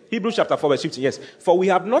tempted. Hebrews chapter 4 verse 15. Yes. For we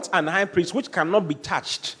have not an high priest which cannot be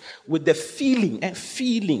touched with the feeling.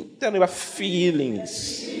 Tell me about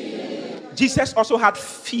feelings. Jesus also had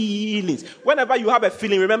feelings. Whenever you have a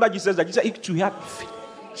feeling, remember Jesus that Jesus too had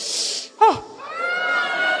feelings. Oh.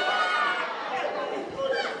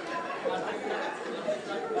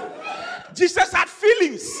 Jesus had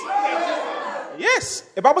feelings. Yes.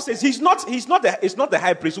 The Bible says it's not the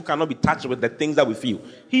high priest who cannot be touched with the things that we feel.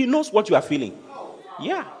 He knows what you are feeling.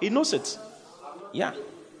 Yeah, he knows it. Yeah.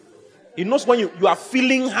 He knows when you are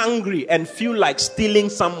feeling hungry and feel like stealing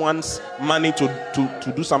someone's money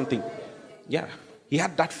to do something. Yeah. He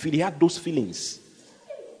had that feeling. He had those feelings.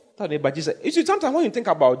 But Jesus, you see, sometimes when you think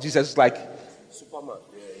about Jesus, it's like Superman.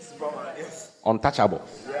 Yeah. Superman, yes. Untouchable.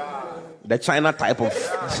 Yeah. The China type of.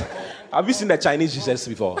 Have you seen the Chinese Jesus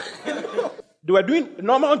before? They were doing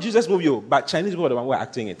normal Jesus movie, but Chinese people were the one who were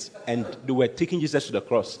acting it. And they were taking Jesus to the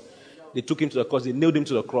cross. They took him to the cross. They nailed him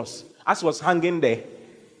to the cross. As he was hanging there,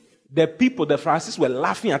 the people, the Pharisees, were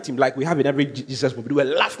laughing at him like we have in every Jesus movie. They were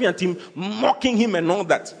laughing at him, mocking him and all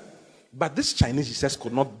that. But this Chinese Jesus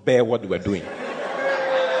could not bear what they were doing.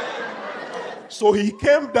 So he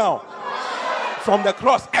came down from the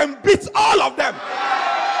cross and beat all of them.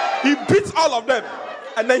 He beat all of them.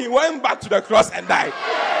 And then he went back to the cross and died.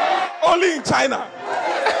 Only in China.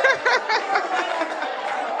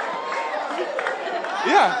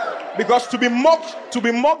 Yeah. Because to be mocked,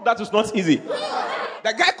 that is not easy.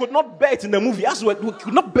 The guy could not bear it in the movie. As well, he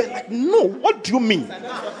could not bear. Like, no, what do you mean?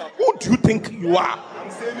 Who do you think you are?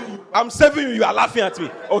 I'm saving you. You are laughing at me.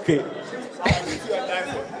 Okay.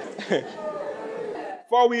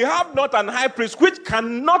 For we have not an high priest which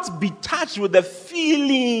cannot be touched with the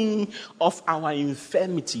feeling of our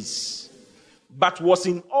infirmities, but was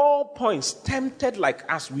in all points tempted like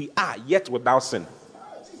as we are, yet without sin.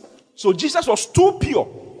 So Jesus was too pure,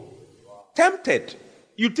 tempted.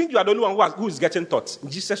 You think you are the only one who is getting thoughts.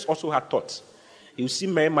 Jesus also had thoughts. You see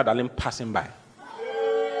Mary Magdalene passing by.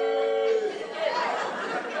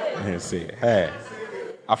 You say, hey,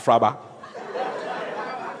 Afraba,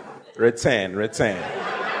 return.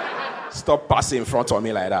 Stop passing in front of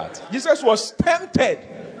me like that. Jesus was tempted.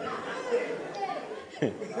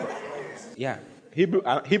 Yeah.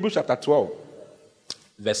 Hebrews chapter 12,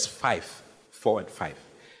 verse 5, 4 and 5.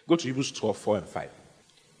 Go to Hebrews 12, 4 and 5.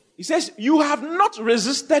 He says, you have not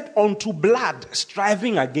resisted unto blood,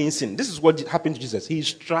 striving against sin. This is what happened to Jesus. He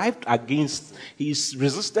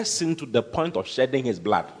resisted sin to the point of shedding his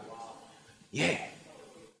blood. Yeah.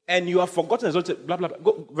 And you have forgotten, blah, blah, blah.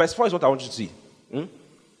 Go, verse 4 is what I want you to see.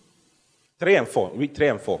 3 and 4. Read 3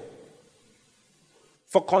 and 4.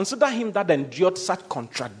 For consider him that endured such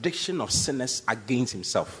contradiction of sinners against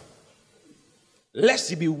himself, lest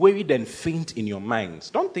ye be wearied and faint in your minds.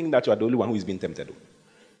 Don't think that you are the only one who is being tempted.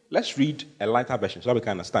 Let's read a lighter version so that we can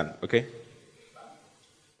understand, okay?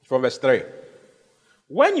 From verse 3.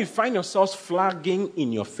 When you find yourselves flagging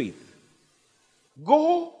in your faith,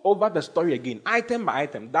 go over the story again, item by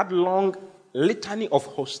item. That long litany of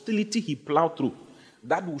hostility he plowed through,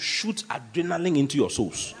 that will shoot adrenaline into your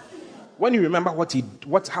souls. When you remember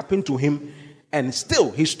what happened to him, and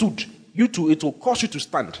still he stood, it will cause you to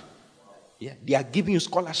stand. Yeah, they are giving you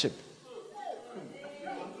scholarship.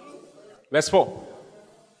 Verse 4.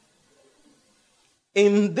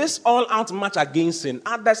 In this all-out march against sin,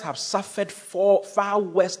 others have suffered far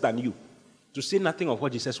worse than you, to say nothing of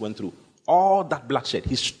what Jesus went through. All that bloodshed,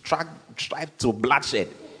 he strived to bloodshed.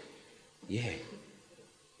 Yeah.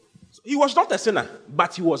 So he was not a sinner,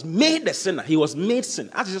 but he was made a sinner. He was made sin.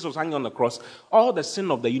 As Jesus was hanging on the cross, all the sin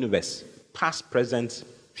of the universe, past, present,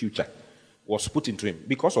 future, was put into him.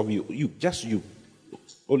 Because of you, just you.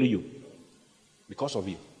 Only you. Because of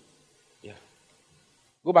you. Yeah.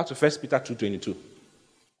 Go back to 1 Peter 2:22.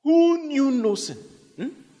 Who knew no sin?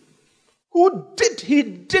 He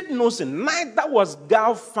did no sin. Neither was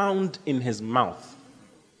gall found in his mouth.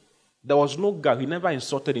 There was no gall. He never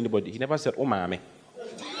insulted anybody. He never said, oh, mami.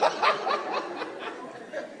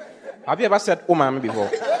 Have you ever said, oh, mami before?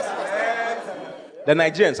 The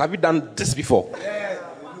Nigerians, have you done this before?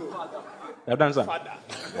 You have done something?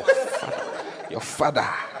 Your father.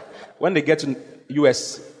 When they get to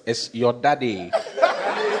US, it's your daddy.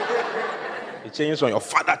 It changes from your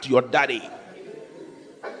father to your daddy.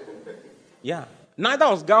 Yeah. Neither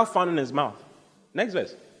was gall found in his mouth. Next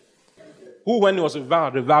verse. Who, when he was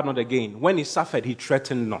reviled not again. When he suffered, he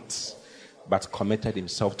threatened not, but committed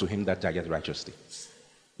himself to him that judgeth righteously.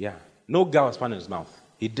 Yeah. No gall was found in his mouth.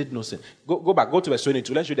 He did no sin. Go back. Go to verse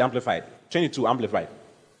 22. Let's read the Amplified. 22, Amplified.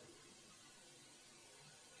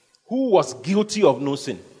 Who was guilty of no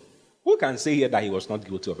sin? Who can say here that he was not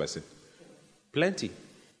guilty of a sin? Plenty.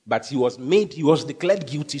 But he was declared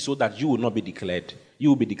guilty so that you will not be declared. You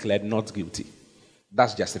will be declared not guilty.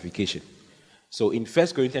 That's justification. So in 1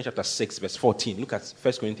 Corinthians chapter 6, verse 14, look at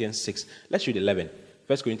 1 Corinthians 6. Let's read 11.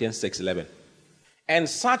 1 Corinthians 6, 11. And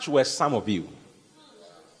such were some of you.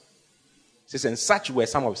 It says, and such were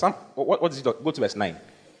some of you. What is it? Go to verse 9.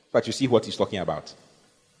 But you see what he's talking about.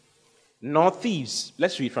 nor thieves.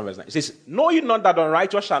 Let's read from verse 9. It says, know you not that the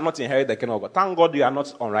unrighteous shall not inherit the kingdom of God. Thank God you are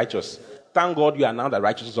not unrighteous. Thank God you are now the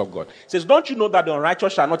righteousness of God. It says, don't you know that the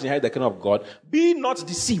unrighteous shall not inherit the kingdom of God? Be not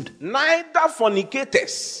deceived, neither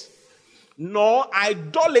fornicators, nor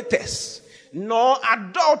idolaters, nor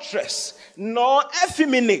adulterers, nor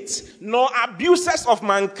effeminate, nor abusers of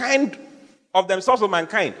mankind, of themselves of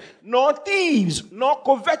mankind, nor thieves, nor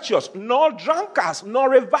covetous, nor drunkards, nor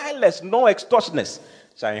revilers, nor extortioners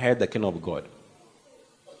shall inherit the kingdom of God.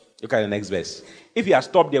 Look at the next verse. If you had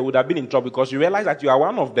stopped there, you would have been in trouble because you realize that you are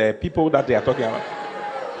one of the people that they are talking about.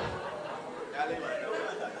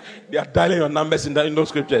 They are dialing your numbers in those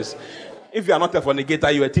scriptures. If you are not a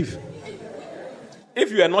fornicator, you are a thief.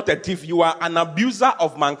 If you are not a thief, you are an abuser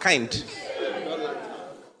of mankind.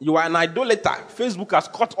 You are an idolater. Facebook has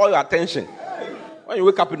caught all your attention. When you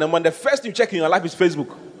wake up in the morning, the first thing you check in your life is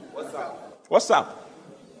Facebook. What's up?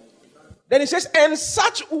 Then it says, and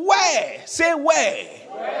such were. Say were.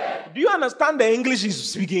 Do you understand the English he's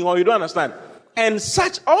speaking or you don't understand? And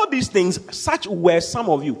such, all these things, such were some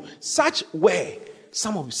of you. Such were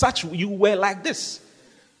some of you. Such you were like this.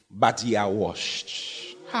 But ye are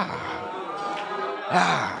washed.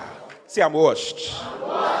 Say I'm washed.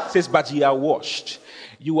 Says, but ye are washed.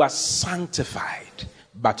 You are sanctified,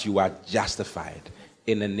 but you are justified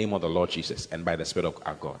in the name of the Lord Jesus and by the Spirit of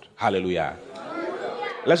our God. Hallelujah.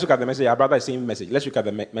 Let's look at the message. Our brother is saying message. Let's look at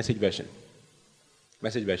the message version.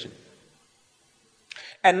 Message version.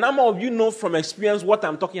 A number of you know from experience what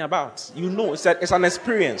I'm talking about. You know, it's an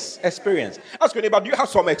experience. Experience. Ask your neighbor, do you have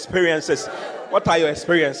some experiences? What are your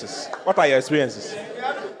experiences? What are your experiences?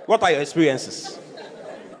 What are your experiences?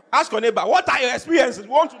 Ask your neighbor, what are your experiences? We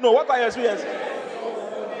want to know, what are your experiences?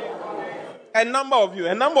 A number of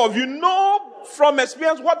you know from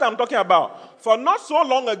experience what I'm talking about. For not so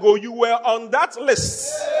long ago, you were on that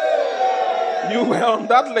list. You were on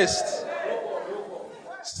that list.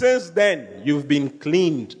 Since then, you've been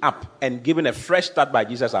cleaned up and given a fresh start by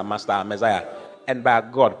Jesus, our Master, our Messiah, and by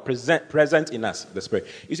God, present in us, the Spirit.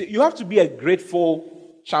 You see, you have to be a grateful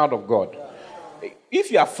child of God.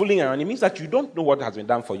 If you are fooling around, it means that you don't know what has been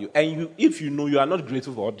done for you. And if you know, you are not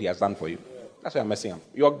grateful for what He has done for you. That's why I'm messing up.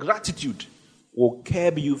 Your gratitude will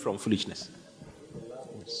curb you from foolishness.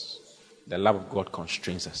 Yes. The love of God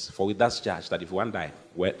constrains us. For with that charge that if one die,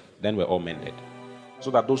 then we're all mended.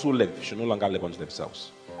 So that those who live should no longer live unto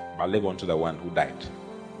themselves, but live unto the one who died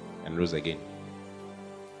and rose again.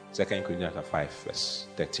 2 Corinthians 5, verse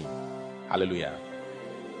 13. Hallelujah.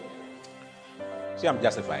 Say, I'm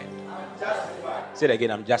justified. I'm justified. Say it again,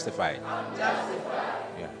 I'm justified. I'm justified.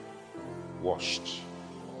 Yeah. Washed.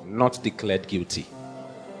 Not declared guilty.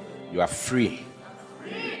 You are free.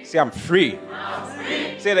 Say, I'm free. I'm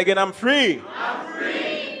free. Say it again, I'm free. I'm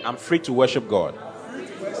free. I'm free to worship God.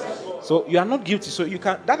 So you are not guilty. So you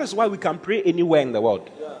can. That is why we can pray anywhere in the world.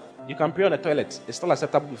 You can pray on the toilet. It's still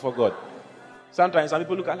acceptable before God. Sometimes some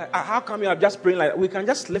people look at like, how come you are just praying like that? We can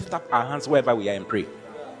just lift up our hands wherever we are and pray.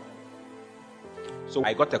 So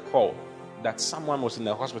I got a call that someone was in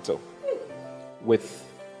the hospital with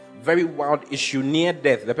very wild issue, near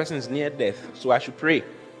death. The person is near death. So I should pray.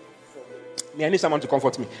 I need someone to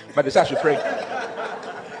comfort me. But they said I should pray.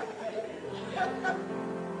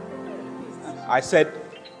 I said,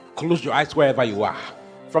 close your eyes wherever you are.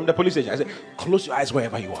 From the police station, I said, close your eyes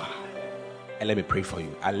wherever you are. And let me pray for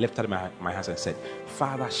you. I lifted my hands and said,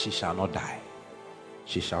 Father, she shall not die.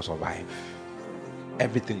 She shall survive.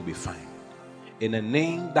 Everything will be fine. In a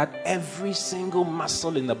name that every single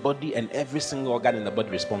muscle in the body and every single organ in the body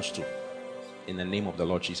responds to. In the name of the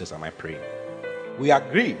Lord Jesus, am I praying? We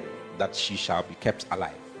agree that she shall be kept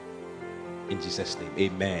alive. In Jesus' name,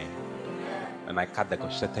 amen. And I cut the call.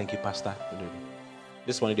 She said, thank you, Pastor.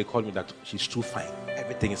 This morning they called me that she's too fine.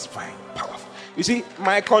 Everything is fine, powerful. You see,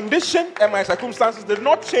 my condition and my circumstances did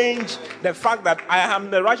not change the fact that I am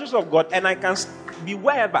the righteousness of God and I can be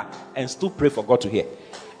wherever and still pray for God to hear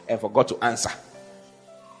and for God to answer.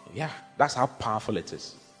 Yeah, that's how powerful it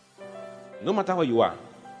is. No matter where you are,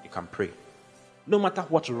 you can pray. No matter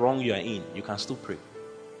what wrong you are in, you can still pray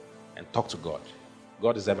and talk to God.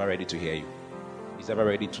 God is ever ready to hear you. He's ever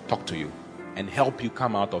ready to talk to you and help you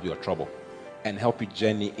come out of your trouble and help you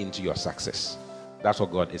journey into your success. That's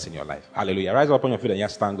what God is in your life. Hallelujah. Rise up on your feet and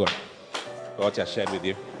just thank God for what He has shared with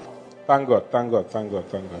you. Thank God, thank God, thank God,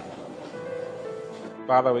 thank God.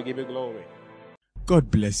 Father, we give you glory.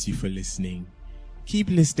 God bless you for listening.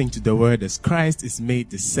 Keep listening to the word as Christ is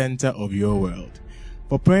made the center of your world.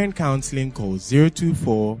 For prayer and counseling, call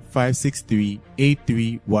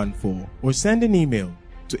 024-563-8314 or send an email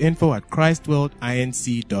to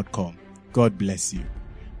info@christworldinc.com. God bless you.